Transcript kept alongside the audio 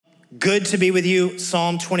Good to be with you.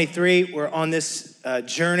 Psalm 23. We're on this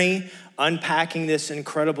journey, unpacking this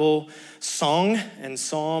incredible song and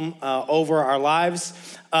psalm over our lives.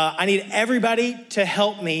 I need everybody to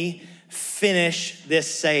help me finish this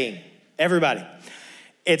saying. Everybody.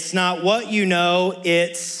 It's not what you know,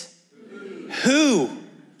 it's who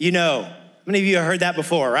you know. How many of you have heard that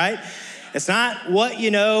before, right? It's not what you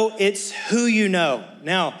know, it's who you know.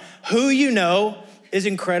 Now, who you know is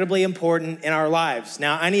incredibly important in our lives.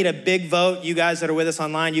 Now, I need a big vote. You guys that are with us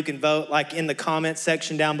online, you can vote like in the comments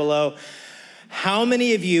section down below. How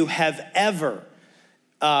many of you have ever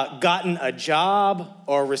gotten a job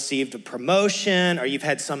or received a promotion, or you've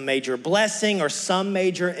had some major blessing or some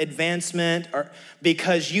major advancement, or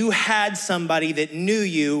because you had somebody that knew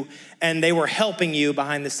you and they were helping you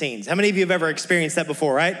behind the scenes? How many of you have ever experienced that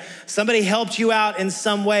before, right? Somebody helped you out in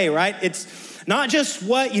some way, right? It's not just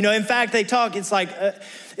what you know. In fact, they talk, it's like,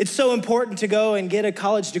 it's so important to go and get a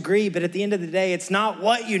college degree, but at the end of the day, it's not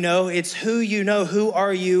what you know, it's who you know. Who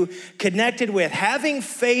are you connected with? Having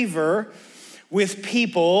favor with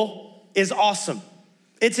people is awesome.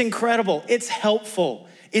 It's incredible. It's helpful.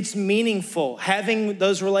 It's meaningful. Having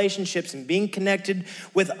those relationships and being connected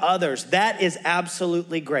with others, that is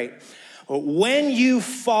absolutely great. But when you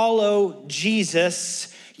follow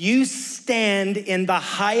Jesus, you stand in the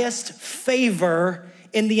highest favor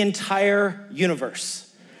in the entire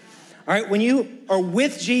universe. All right, when you are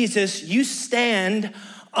with Jesus, you stand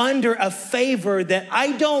under a favor that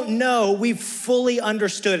I don't know we've fully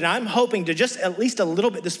understood. And I'm hoping to just at least a little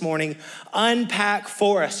bit this morning unpack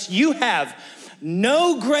for us. You have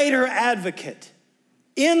no greater advocate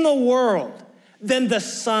in the world than the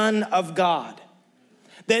Son of God.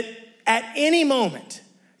 That at any moment,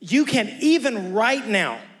 you can, even right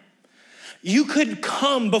now, you could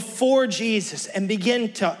come before Jesus and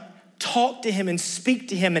begin to talk to him and speak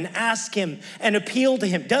to him and ask him and appeal to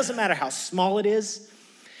him. Doesn't matter how small it is.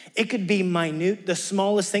 It could be minute, the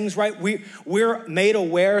smallest things, right? We're made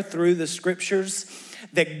aware through the scriptures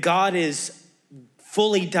that God is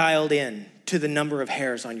fully dialed in to the number of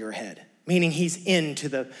hairs on your head, meaning he's into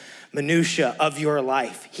the minutia of your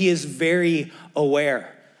life. He is very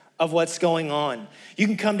aware of what's going on. You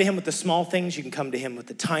can come to him with the small things. You can come to him with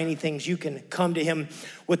the tiny things. You can come to him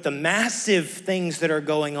with the massive things that are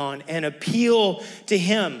going on and appeal to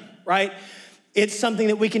him, right? It's something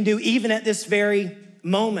that we can do even at this very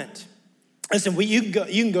moment. Listen, you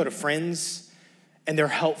can go to friends and they're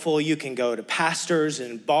helpful. You can go to pastors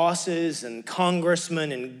and bosses and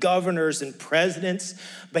congressmen and governors and presidents.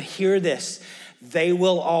 But hear this. They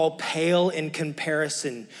will all pale in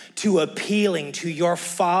comparison to appealing to your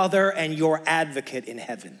Father and your advocate in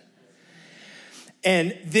heaven.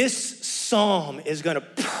 And this psalm is going to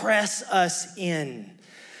press us in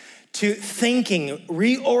to thinking,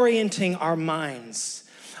 reorienting our minds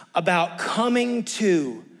about coming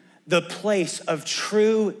to the place of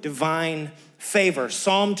true divine favor.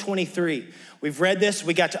 Psalm 23. We've read this.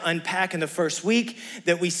 We got to unpack in the first week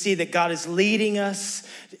that we see that God is leading us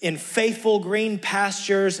in faithful green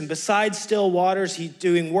pastures and beside still waters. He's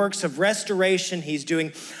doing works of restoration. He's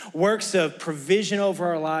doing works of provision over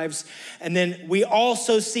our lives. And then we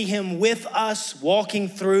also see him with us walking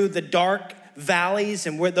through the dark valleys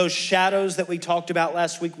and where those shadows that we talked about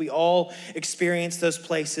last week, we all experience those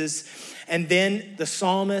places. And then the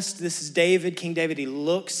psalmist, this is David, King David, he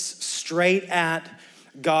looks straight at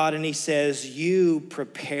God and he says, you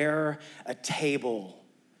prepare a table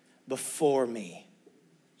before me.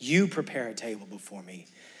 You prepare a table before me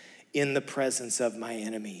in the presence of my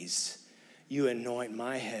enemies. You anoint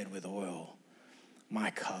my head with oil. My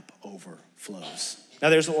cup overflows. Now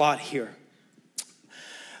there's a lot here.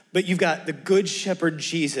 But you've got the good shepherd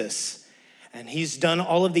Jesus, and he's done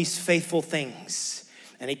all of these faithful things.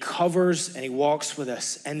 And he covers and he walks with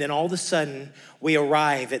us. And then all of a sudden, we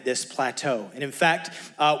arrive at this plateau. And in fact,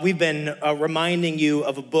 we've been reminding you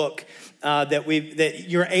of a book that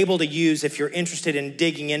you're able to use if you're interested in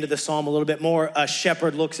digging into the psalm a little bit more. A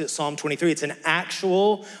shepherd looks at Psalm 23. It's an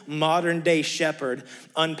actual modern day shepherd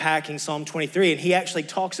unpacking Psalm 23. And he actually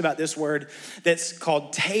talks about this word that's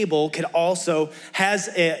called table could also has,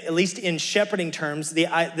 at least in shepherding terms,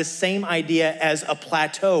 the same idea as a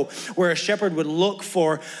plateau, where a shepherd would look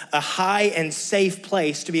for a high and safe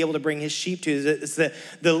place to be able to bring his sheep to. It's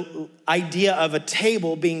the idea of a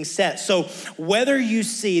table being set. So whether you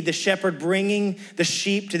see the shepherd bringing the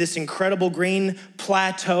sheep to this incredible green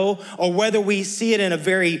plateau, or whether we see it in a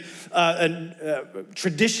very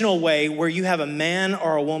traditional way where you have a man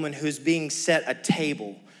or a woman who's being set a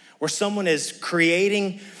table, where someone is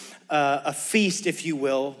creating a feast, if you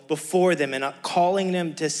will, before them and calling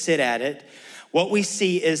them to sit at it, what we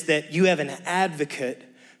see is that you have an advocate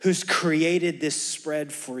who's created this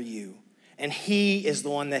spread for you. And he is the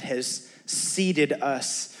one that has seated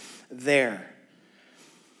us there.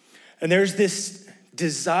 And there's this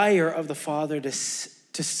desire of the Father to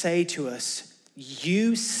say to us,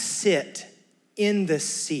 you sit in the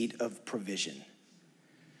seat of provision.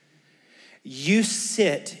 You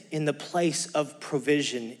sit in the place of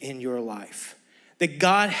provision in your life that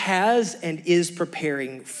God has and is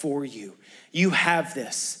preparing for you. You have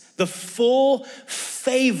this, the full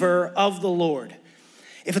favor of the Lord.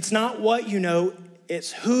 If it's not what you know,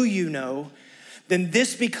 it's who you know, then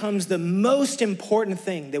this becomes the most important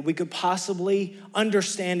thing that we could possibly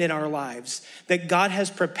understand in our lives, that God has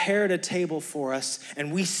prepared a table for us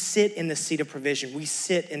and we sit in the seat of provision. We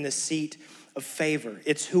sit in the seat of favor.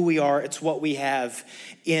 It's who we are. It's what we have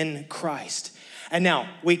in Christ. And now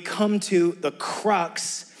we come to the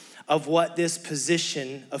crux of what this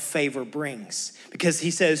position of favor brings. Because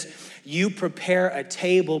he says, you prepare a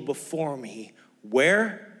table before me.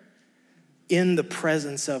 Where? In the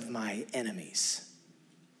presence of my enemies.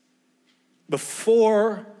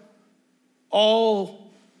 Before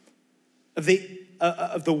all of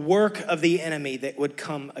the work of the enemy that would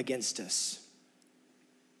come against us.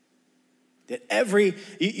 That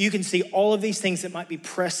you can see all of these things that might be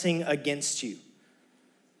pressing against you.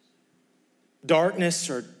 Darkness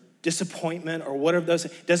or disappointment or whatever those,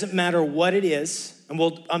 doesn't matter what it is, and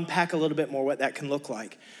we'll unpack a little bit more what that can look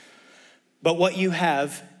like. But what you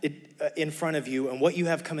have in front of you and what you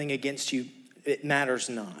have coming against you, it matters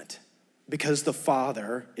not, because the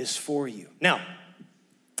Father is for you. Now,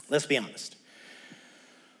 let's be honest.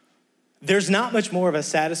 There's not much more of a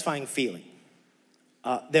satisfying feeling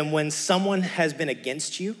than when someone has been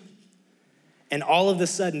against you and all of a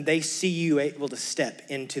sudden they see you able to step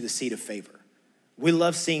into the seat of favor. We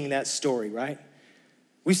love seeing that story, right?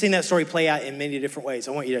 We've seen that story play out in many different ways.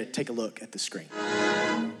 I want you to take a look at the screen.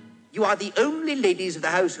 You are the only ladies of the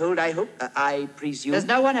household, I hope, I presume. There's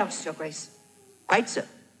no one else, Your Grace. Quite so.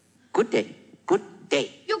 Good day. Good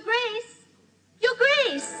day. Your Grace! Your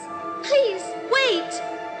Grace! Please, wait!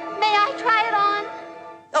 May I try it on?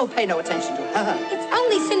 Oh, pay no attention to her. It's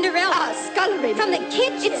only Cinderella. Scullery. From the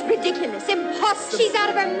kitchen. It's ridiculous, impossible. She's out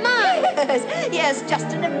of her mind. Yes, just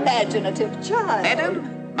an imaginative child.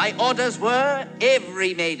 Madam, my orders were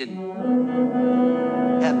every maiden.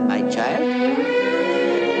 My child?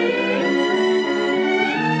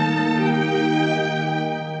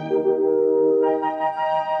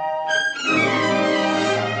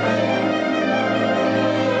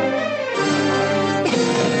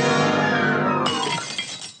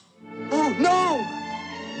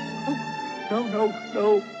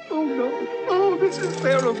 No. Oh, this is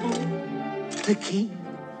terrible. The king,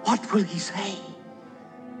 what will he say?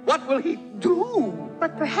 What will he do?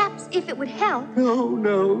 But perhaps if it would help.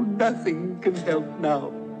 No, nothing can help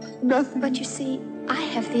now. Nothing. But you see, I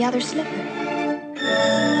have the other slipper.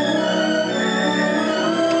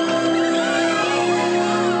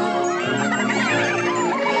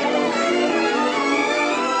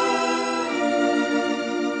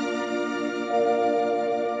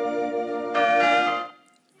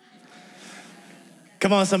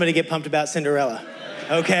 Come on, somebody get pumped about Cinderella,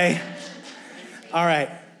 okay? All right.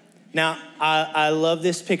 Now, I love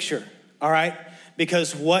this picture, all right?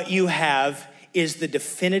 Because what you have is the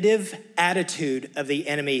definitive attitude of the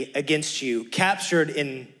enemy against you captured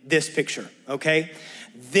in this picture, okay?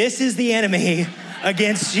 This is the enemy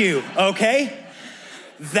against you, okay?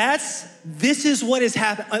 This is what is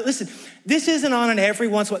happening. Listen, this isn't on an every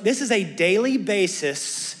once in a while. This is a daily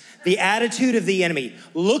basis. The attitude of the enemy,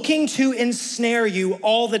 looking to ensnare you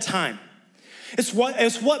all the time. It's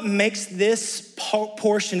what makes this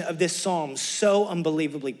portion of this psalm so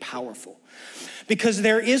unbelievably powerful. Because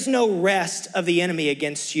there is no rest of the enemy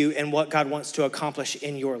against you and what God wants to accomplish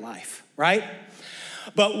in your life, right?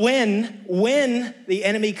 But when the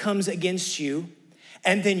enemy comes against you,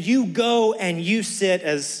 and then you go and you sit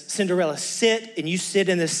as Cinderella, and you sit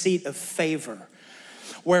in the seat of favor,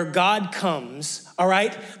 where God comes, all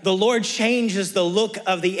right? The Lord changes the look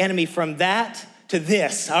of the enemy from that to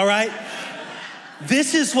this, all right?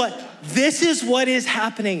 This is what is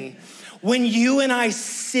happening when you and I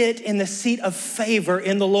sit in the seat of favor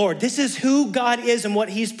in the Lord. This is who God is and what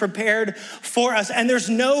he's prepared for us. And there's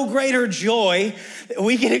no greater joy that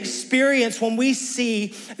we can experience when we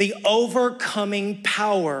see the overcoming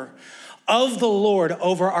power of the Lord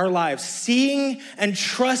over our lives, seeing and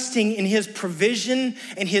trusting in his provision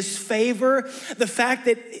and his favor. The fact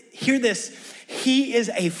that, hear this, he is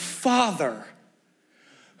a father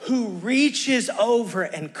who reaches over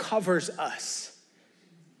and covers us.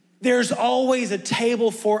 There's always a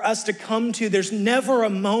table for us to come to. There's never a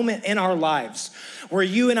moment in our lives where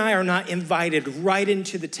you and I are not invited right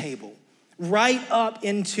into the table, right up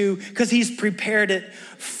into, because he's prepared it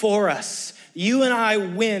for us. You and I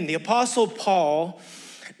win. The Apostle Paul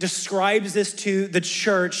describes this to the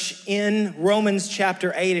church in Romans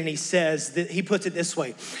chapter 8, and he says that he puts it this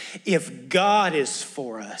way: if God is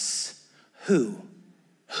for us, who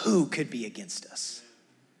could be against us?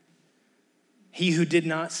 He who did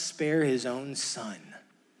not spare his own son,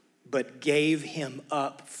 but gave him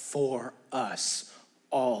up for us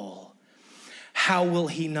all, how will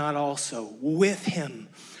he not also with him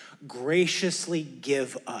graciously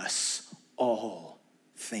give us all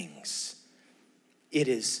things? It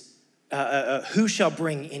is, who shall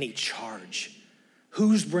bring any charge?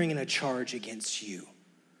 Who's bringing a charge against you?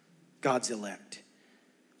 God's elect.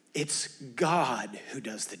 It's God who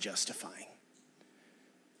does the justifying.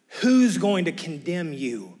 Who's going to condemn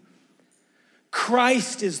you?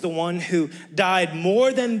 Christ is the one who died,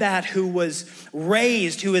 more than that, who was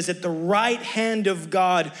raised, who is at the right hand of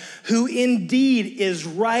God, who indeed is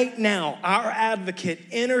right now our advocate,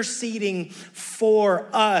 interceding for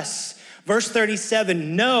us. Verse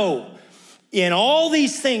 37, no, in all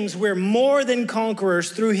these things we're more than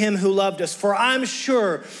conquerors through him who loved us. For I'm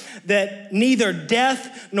sure that neither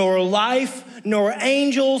death nor life, nor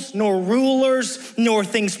angels, nor rulers, nor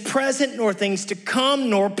things present, nor things to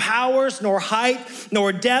come, nor powers, nor height,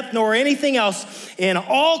 nor depth, nor anything else in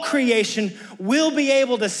all creation will be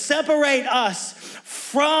able to separate us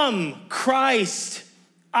from Christ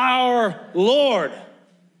our Lord.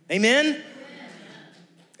 Amen?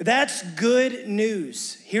 That's good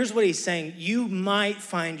news. Here's what he's saying. You might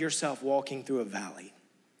find yourself walking through a valley.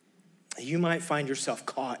 You might find yourself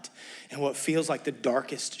caught in what feels like the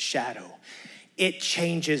darkest shadow. It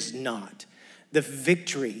changes not the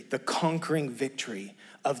victory, the conquering victory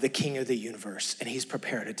of the King of the universe, and he's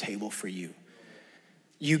prepared a table for you.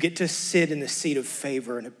 You get to sit in the seat of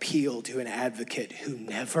favor and appeal to an advocate who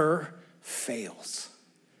never fails.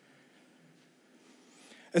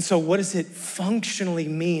 And so what does it functionally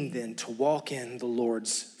mean then to walk in the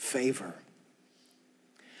Lord's favor?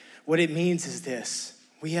 What it means is this: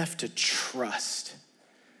 we have to trust.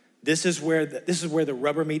 This is where the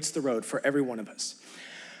rubber meets the road for every one of us.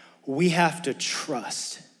 We have to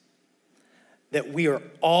trust that we are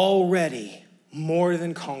already more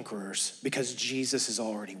than conquerors because Jesus has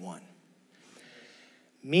already won.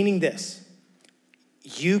 Meaning this: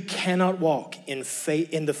 you cannot walk in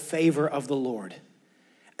the favor of the Lord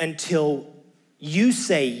until you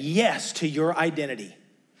say yes to your identity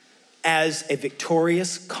as a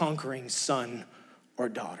victorious, conquering son or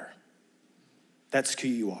daughter. That's who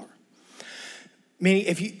you are. Meaning,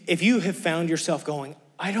 if you have found yourself going,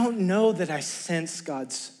 I don't know that I sense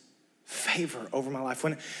God's favor over my life.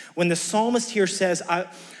 When the psalmist here says,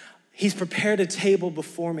 he's prepared a table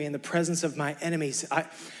before me in the presence of my enemies,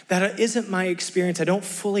 that isn't my experience. I don't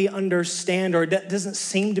fully understand, or that doesn't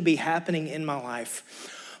seem to be happening in my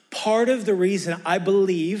life. Part of the reason I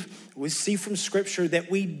believe, we see from scripture,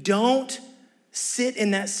 that we don't sit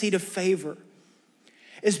in that seat of favor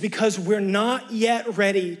is because we're not yet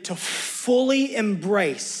ready to fully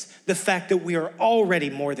embrace the fact that we are already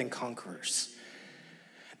more than conquerors.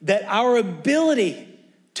 That our ability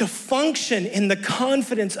to function in the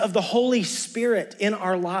confidence of the Holy Spirit in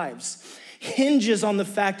our lives hinges on the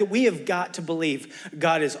fact that we have got to believe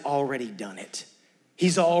God has already done it.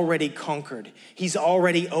 He's already conquered. He's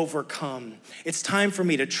already overcome. It's time for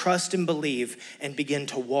me to trust and believe and begin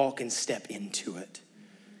to walk and step into it.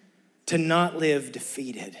 To not live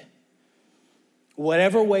defeated.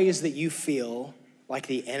 Whatever ways that you feel like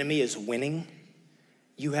the enemy is winning,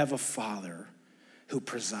 you have a Father who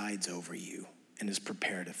presides over you and has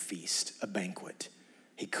prepared a feast, a banquet.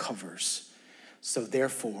 He covers. So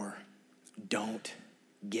therefore, don't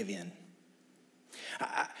give in.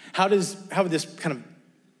 How would this kind of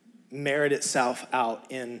merit itself out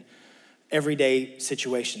in everyday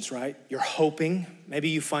situations, right? You're hoping, maybe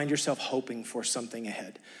you find yourself hoping for something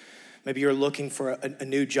ahead. Maybe you're looking for a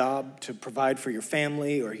new job to provide for your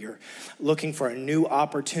family, or you're looking for a new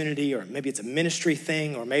opportunity, or maybe it's a ministry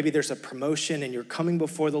thing, or maybe there's a promotion and you're coming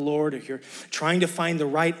before the Lord, or you're trying to find the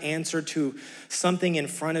right answer to something in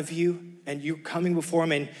front of you, and you're coming before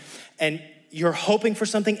him and you're hoping for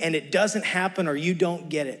something and it doesn't happen, or you don't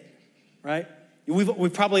get it, right?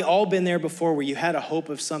 We've probably all been there before, where you had a hope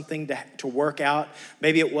of something to work out.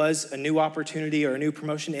 Maybe it was a new opportunity or a new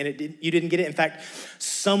promotion, and you didn't get it. In fact,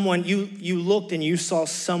 you looked and you saw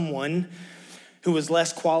someone who was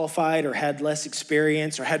less qualified or had less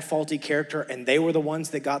experience or had faulty character, and they were the ones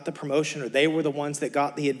that got the promotion or they were the ones that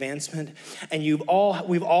got the advancement. And we've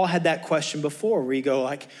all had that question before where you go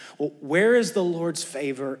like, well, where is the Lord's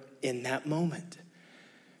favor in that moment?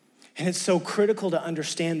 And it's so critical to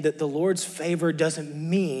understand that the Lord's favor doesn't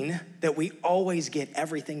mean that we always get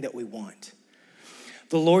everything that we want.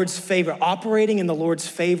 The Lord's favor, operating in the Lord's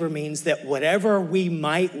favor means that whatever we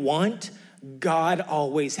might want, God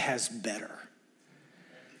always has better.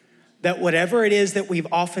 That whatever it is that we've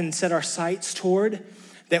often set our sights toward,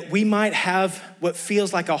 that we might have what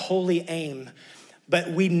feels like a holy aim, but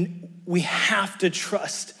we have to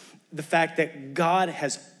trust the fact that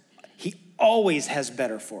He always has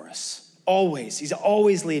better for us. Always. He's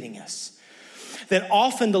always leading us. That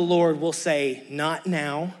often the Lord will say, not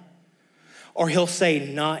now, or He'll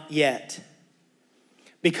say, not yet,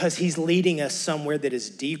 because He's leading us somewhere that is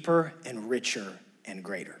deeper and richer and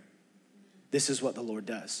greater. This is what the Lord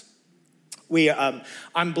does.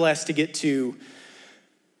 I'm blessed to get to,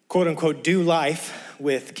 quote unquote, do life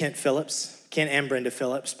with Kent Phillips, Kent and Brenda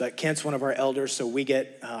Phillips, but Kent's one of our elders, so we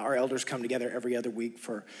get, our elders come together every other week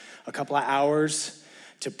for a couple of hours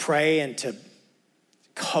to pray and to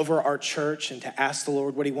cover our church and to ask the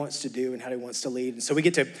Lord what He wants to do and how He wants to lead. And so we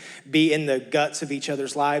get to be in the guts of each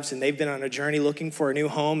other's lives, and they've been on a journey looking for a new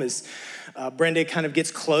home as Brenda kind of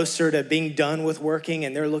gets closer to being done with working,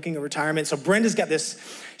 and they're looking at retirement. So Brenda's got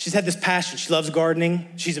she's had this passion. She loves gardening.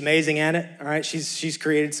 She's amazing at it, all right? She's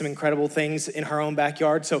created some incredible things in her own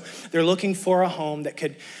backyard. So they're looking for a home that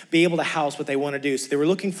could be able to house what they want to do. So they were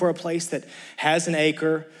looking for a place that has an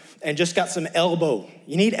acre and just got some elbow.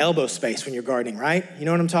 You need elbow space when you're gardening, right? You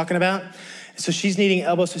know what I'm talking about? So she's needing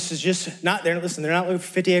elbow space. This is just not, they're not looking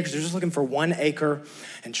for 50 acres. They're just looking for 1 acre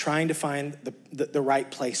and trying to find the right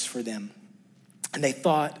place for them. And they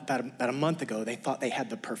thought, about a month ago, they thought they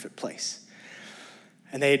had the perfect place.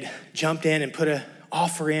 And they'd jumped in and put an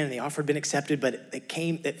offer in, and the offer had been accepted, but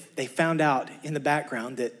they found out in the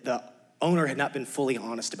background that the owner had not been fully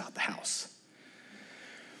honest about the house.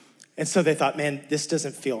 And so they thought, man, this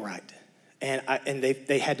doesn't feel right. And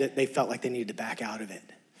they felt like they needed to back out of it.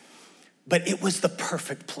 But it was the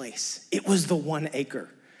perfect place. It was the 1 acre.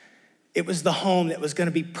 It was the home that was going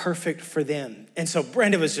to be perfect for them. And so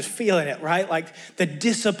Brenda was just feeling it, right? Like the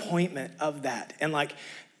disappointment of that. And like,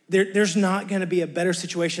 there's not going to be a better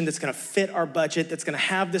situation that's going to fit our budget, that's going to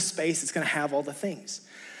have the space, that's going to have all the things.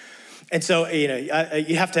 And so,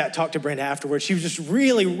 you have to talk to Brenda afterwards. She was just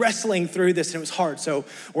really wrestling through this, and it was hard. So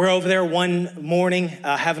we're over there one morning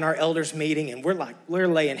having our elders meeting, and we're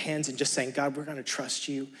laying hands and just saying, God, we're going to trust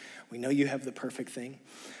you. We know you have the perfect thing.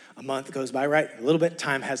 A month goes by, right? A little bit of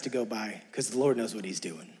time has to go by because the Lord knows what He's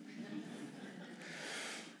doing.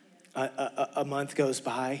 A month goes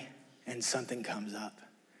by, and something comes up.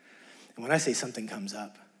 And when I say something comes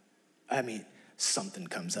up, I mean something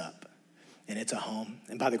comes up. And it's a home.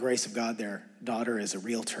 And by the grace of God, their daughter is a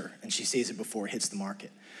realtor, and she sees it before it hits the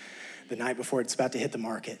market. The night before it's about to hit the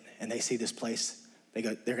market, and they see this place, we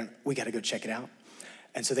got to go check it out.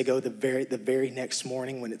 And so they go the very next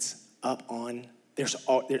morning when it's up on. They're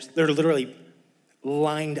literally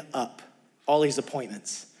lined up, all these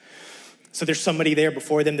appointments. So there's somebody there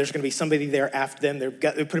before them. There's going to be somebody there after them. They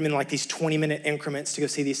put them in like these 20-minute increments to go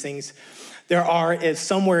see these things. There is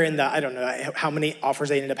somewhere in I don't know how many offers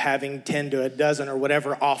they ended up having, 10 to a dozen or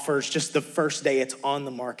whatever offers, just the first day it's on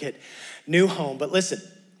the market. New home, but listen,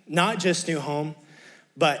 not just new home,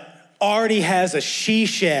 but already has a she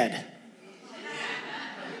shed.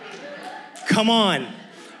 Come on,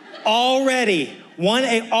 already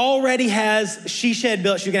has she shed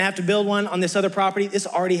built. She's gonna have to build one on this other property. This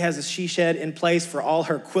already has a she shed in place for all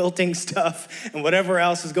her quilting stuff and whatever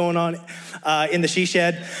else is going on in the she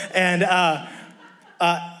shed. And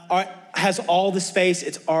has all the space.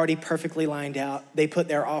 It's already perfectly lined out. They put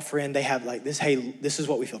their offer in. They have like this, hey, this is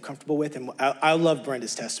what we feel comfortable with. And I love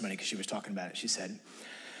Brenda's testimony because she was talking about it. She said,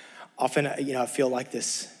 often, I feel like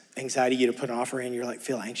this anxiety, you to put an offer in, you're like,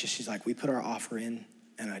 feel anxious. She's like, we put our offer in,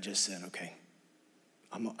 and I just said, okay.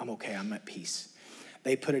 I'm okay, I'm at peace.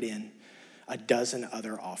 They put it in, a dozen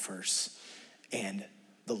other offers, and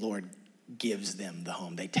the Lord gives them the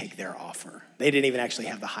home. They take their offer. They didn't even actually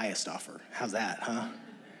have the highest offer. How's that, huh?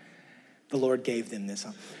 The Lord gave them this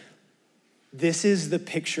home. This is the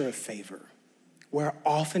picture of favor, where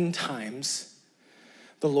oftentimes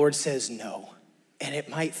the Lord says no, and it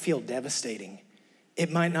might feel devastating.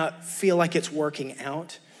 It might not feel like it's working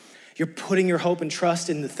out. You're putting your hope and trust,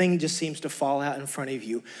 and the thing just seems to fall out in front of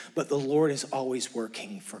you. But the Lord is always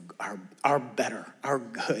working for our better, our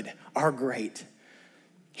good, our great.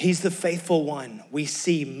 He's the faithful one we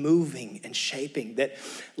see moving and shaping, that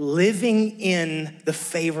living in the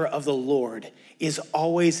favor of the Lord is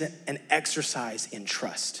always an exercise in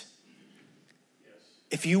trust.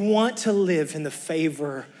 If you want to live in the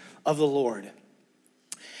favor of the Lord,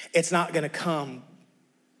 it's not going to come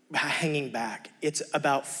hanging back. It's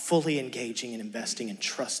about fully engaging and investing and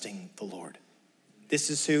trusting the Lord. This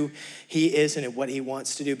is who he is and what he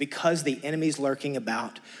wants to do, because the enemy's lurking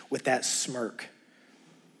about with that smirk.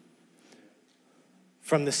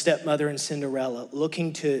 From the stepmother in Cinderella,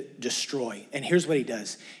 looking to destroy. And here's what he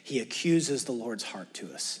does. He accuses the Lord's heart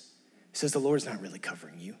to us. He says, the Lord's not really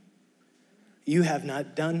covering you. You have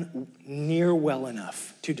not done near well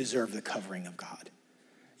enough to deserve the covering of God.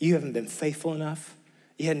 You haven't been faithful enough.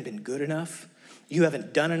 You haven't been good enough. You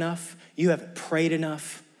haven't done enough. You haven't prayed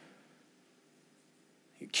enough.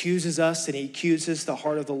 He accuses us and he accuses the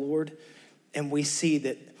heart of the Lord. And we see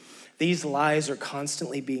that these lies are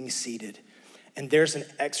constantly being seeded. And there's an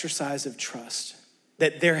exercise of trust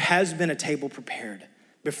that there has been a table prepared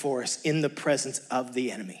before us in the presence of the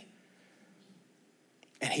enemy.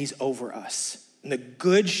 And he's over us. And the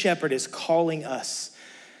good shepherd is calling us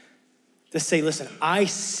to say, listen, I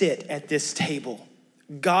sit at this table.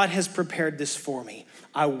 God has prepared this for me.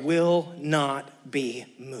 I will not be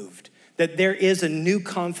moved. That there is a new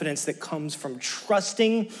confidence that comes from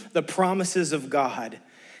trusting the promises of God,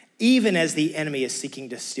 even as the enemy is seeking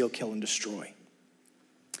to steal, kill, and destroy.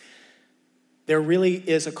 There really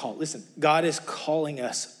is a call. Listen, God is calling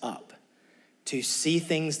us up to see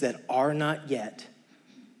things that are not yet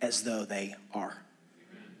as though they are.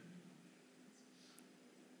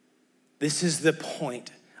 This is the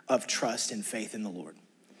point of trust and faith in the Lord.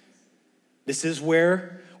 This is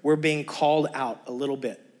where we're being called out a little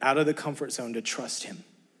bit, out of the comfort zone to trust him,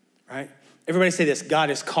 right? Everybody say this: God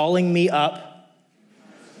is calling me up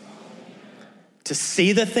to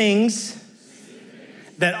see the things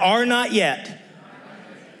that are not yet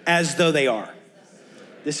as though they are.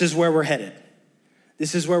 This is where we're headed.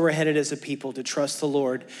 This is where we're headed as a people, to trust the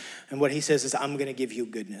Lord. And what he says is, I'm going to give you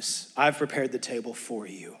goodness. I've prepared the table for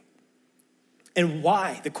you. And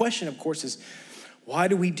why? The question, of course, is, why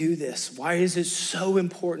do we do this? Why is it so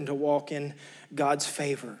important to walk in God's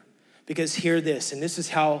favor? Because hear this, and this is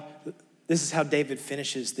how David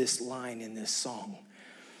finishes this line in this song.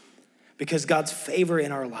 Because God's favor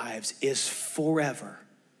in our lives is forever.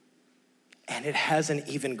 And it has an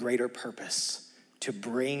even greater purpose: to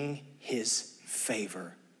bring his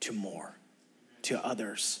favor to more, to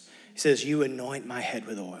others. He says, you anoint my head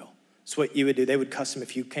with oil. That's what you would do. They would custom,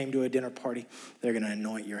 if you came to a dinner party, they're going to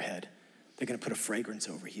anoint your head. They're going to put a fragrance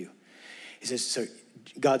over you. He says, so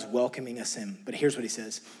God's welcoming us in. But here's what he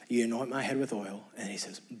says: you anoint my head with oil. And he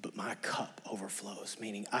says, but my cup overflows,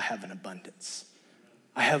 meaning I have an abundance.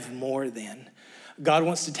 I have more than. God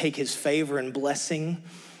wants to take his favor and blessing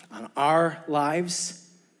on our lives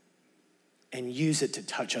and use it to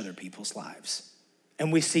touch other people's lives.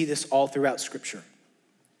 And we see this all throughout Scripture.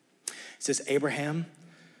 It says, Abraham,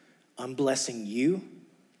 I'm blessing you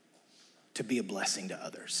to be a blessing to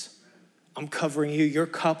others. I'm covering you. Your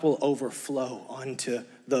cup will overflow onto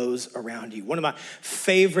those around you. One of my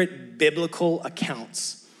favorite biblical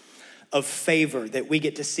accounts of favor that we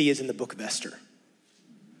get to see is in the book of Esther,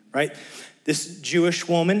 right? This Jewish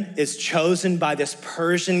woman is chosen by this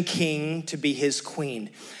Persian king to be his queen.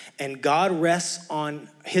 And God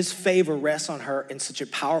his favor rests on her in such a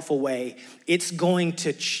powerful way. It's going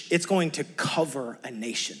to cover a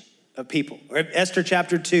nation of people. Esther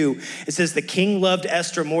chapter 2, it says, the king loved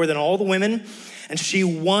Esther more than all the women, and she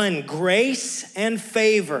won grace and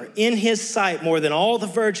favor in his sight more than all the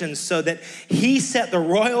virgins, so that he set the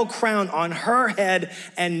royal crown on her head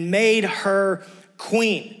and made her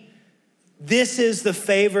queen. This is the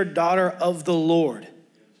favored daughter of the Lord.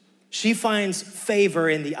 She finds favor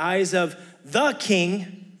in the eyes of the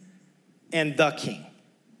king and the king.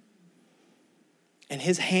 And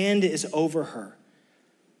his hand is over her.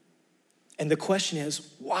 And the question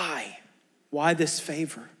is, why? Why this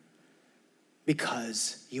favor?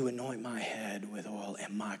 Because you anoint my head with oil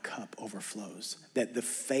and my cup overflows. That the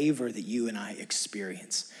favor that you and I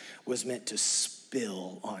experience was meant to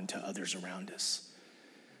spill onto others around us.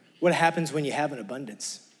 What happens when you have an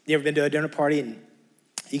abundance? You ever been to a dinner party and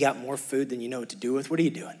you got more food than you know what to do with? What are you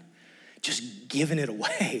doing? Just giving it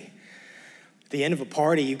away. At the end of a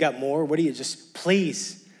party, you've got more. What do you just,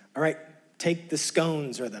 please, all right, take the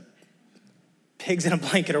scones or the pigs in a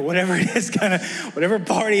blanket or whatever it is, whatever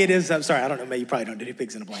party it is. I'm sorry, I don't know, maybe you probably don't do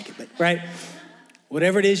pigs in a blanket, but right?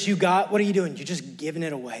 Whatever it is you got, what are you doing? You're just giving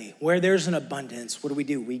it away. Where there's an abundance, what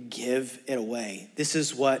do? We give it away. This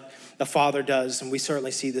is what the Father does, and we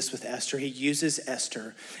certainly see this with Esther. He uses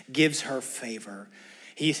Esther, gives her favor.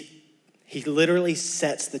 He literally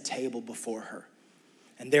sets the table before her.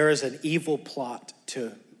 And there is an evil plot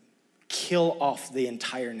to kill off the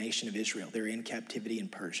entire nation of Israel. They're in captivity in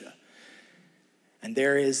Persia. And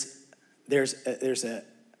there's a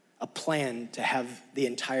plan to have the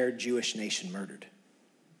entire Jewish nation murdered.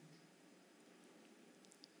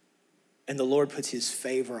 And the Lord puts his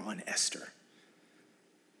favor on Esther.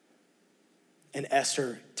 And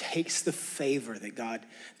Esther takes the favor that God,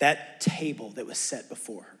 that table that was set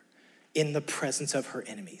before her in the presence of her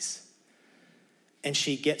enemies. And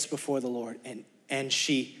she gets before the Lord and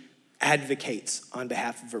she advocates on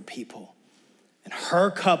behalf of her people. And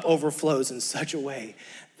her cup overflows in such a way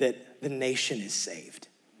that the nation is saved.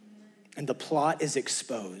 And the plot is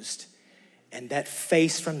exposed. And that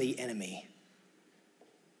face from the enemy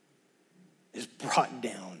is brought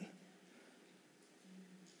down.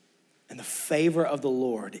 And the favor of the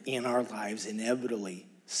Lord in our lives inevitably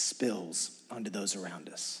spills onto those around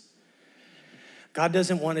us. God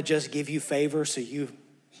doesn't want to just give you favor so you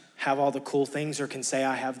have all the cool things or can say,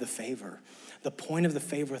 I have the favor. The point of the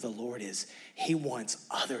favor of the Lord is he wants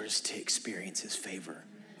others to experience his favor.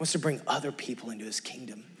 He wants to bring other people into his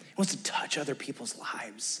kingdom. He wants to touch other people's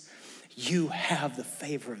lives. You have the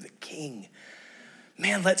favor of the King.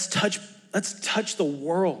 Man, let's touch the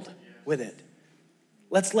world with it.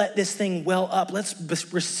 Let's let this thing well up.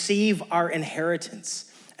 Let's receive our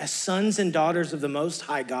inheritance as sons and daughters of the Most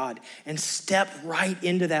High God and step right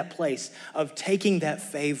into that place of taking that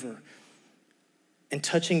favor and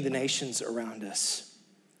touching the nations around us.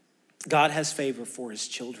 God has favor for his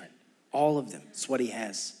children, all of them. It's what he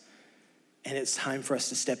has. And it's time for us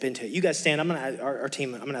to step into it. You guys stand. I'm gonna ask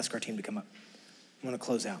our team to come up. I'm gonna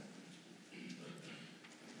close out.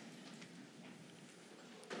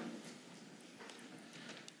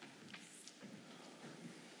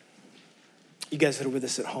 You guys that are with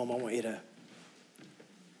us at home, I want you to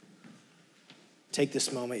take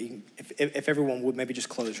this moment. If everyone would, maybe just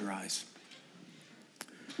close your eyes.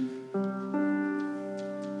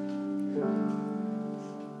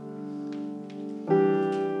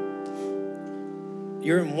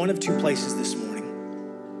 You're in one of two places this morning.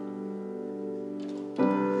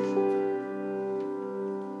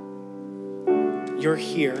 You're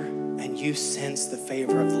here and you sense the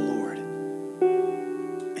favor of the Lord,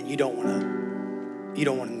 and you don't want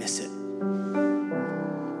to miss it.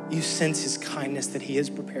 You sense his kindness that he has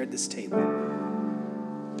prepared this table,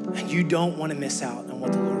 and you don't want to miss out on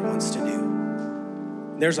what the Lord wants to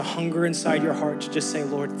do. There's a hunger inside your heart to just say,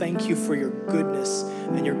 Lord, thank you for your goodness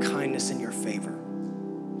and your kindness and your favor.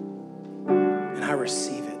 And I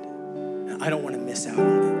receive it. And I don't want to miss out on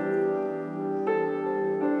it.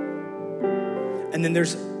 And then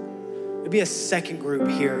there'll be a second group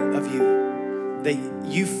here of you that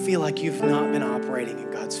you feel like you've not been operating in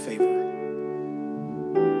God's favor.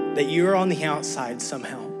 That you're on the outside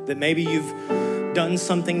somehow. That maybe you've done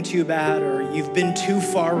something too bad, or you've been too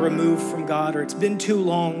far removed from God, or it's been too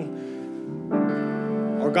long,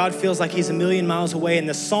 or God feels like he's a million miles away, and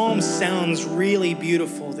the psalm sounds really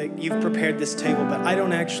beautiful that you've prepared this table, but I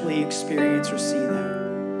don't actually experience or see that.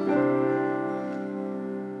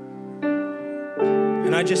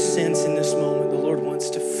 And I just sense in this moment the Lord wants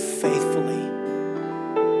to faithfully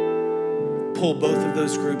pull both of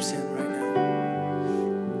those groups in right now.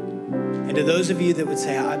 And to those of you that would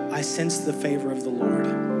say, I sense the favor of the Lord,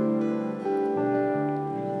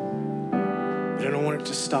 but I don't want it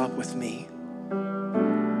to stop with me.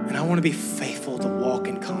 And I want to be faithful to walk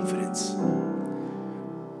in confidence.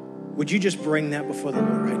 Would you just bring that before the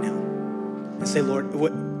Lord right now? And say, Lord,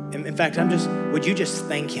 in fact, would you just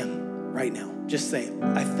thank him right now? Just say,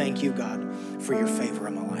 I thank you, God, for your favor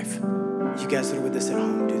in my life. You guys that are with us at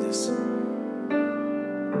home, do this.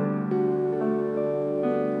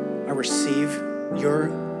 I receive your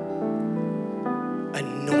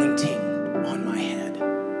anointing on my head.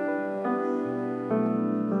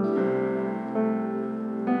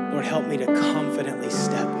 Lord, help me to confidently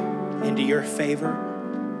step into your favor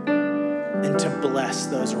and to bless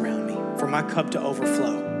those around me, for my cup to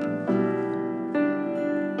overflow.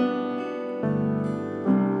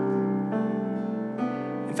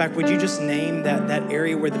 In fact, would you just name that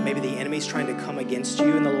area where maybe the enemy's trying to come against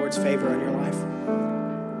you in the Lord's favor in your life?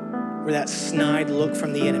 Where that snide look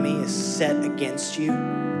from the enemy is set against you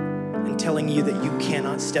and telling you that you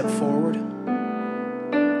cannot step forward.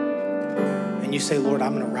 And you say, Lord,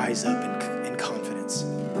 I'm going to rise up in confidence.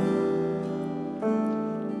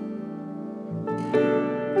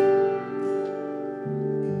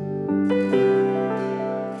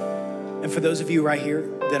 And for those of you right here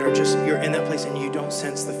that are just, you're in that place and you don't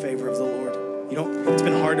sense the favor of the Lord. It's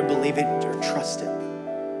been hard to believe it or trust it.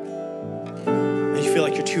 And you feel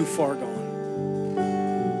like you're too far gone.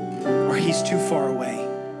 Or he's too far away.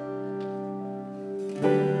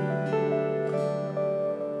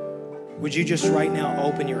 Would you just right now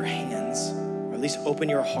open your hands, or at least open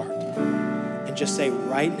your heart, and just say,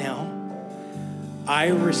 right now, I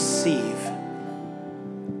receive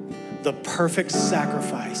the perfect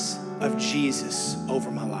sacrifice of Jesus over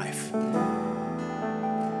my life.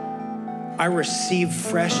 I receive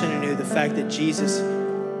fresh and anew the fact that Jesus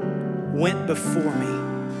went before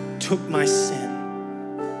me, took my sin,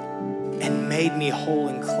 and made me whole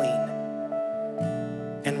and clean.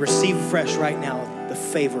 And receive fresh right now the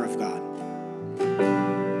favor of God,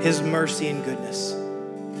 his mercy and goodness,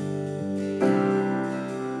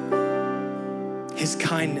 his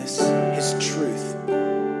kindness, his truth.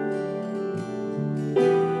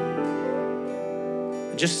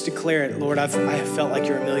 Just declare it, Lord, I have felt like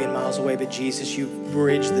you're a million miles away, but Jesus, you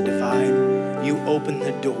bridged the divide. You opened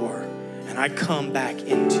the door, and I come back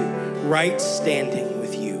into right standing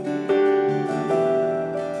with you.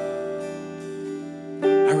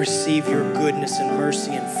 I receive your goodness and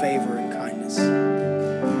mercy and favor and kindness.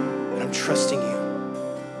 And I'm trusting you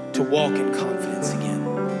to walk in confidence again.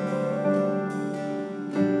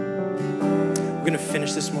 We're going to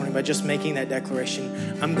finish this morning by just making that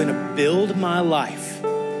declaration. I'm going to build my life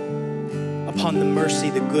upon the mercy,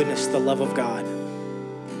 the goodness, the love of God.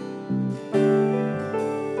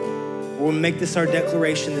 We'll make this our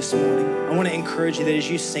declaration this morning. I want to encourage you that as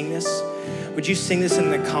you sing this, would you sing this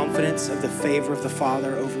in the confidence of the favor of the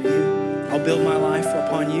Father over you? I'll build my life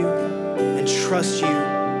upon you and trust you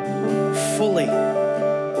fully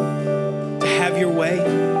to have your way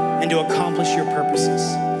and to accomplish your purposes.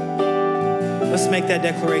 Let's make that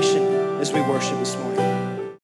declaration as we worship this morning.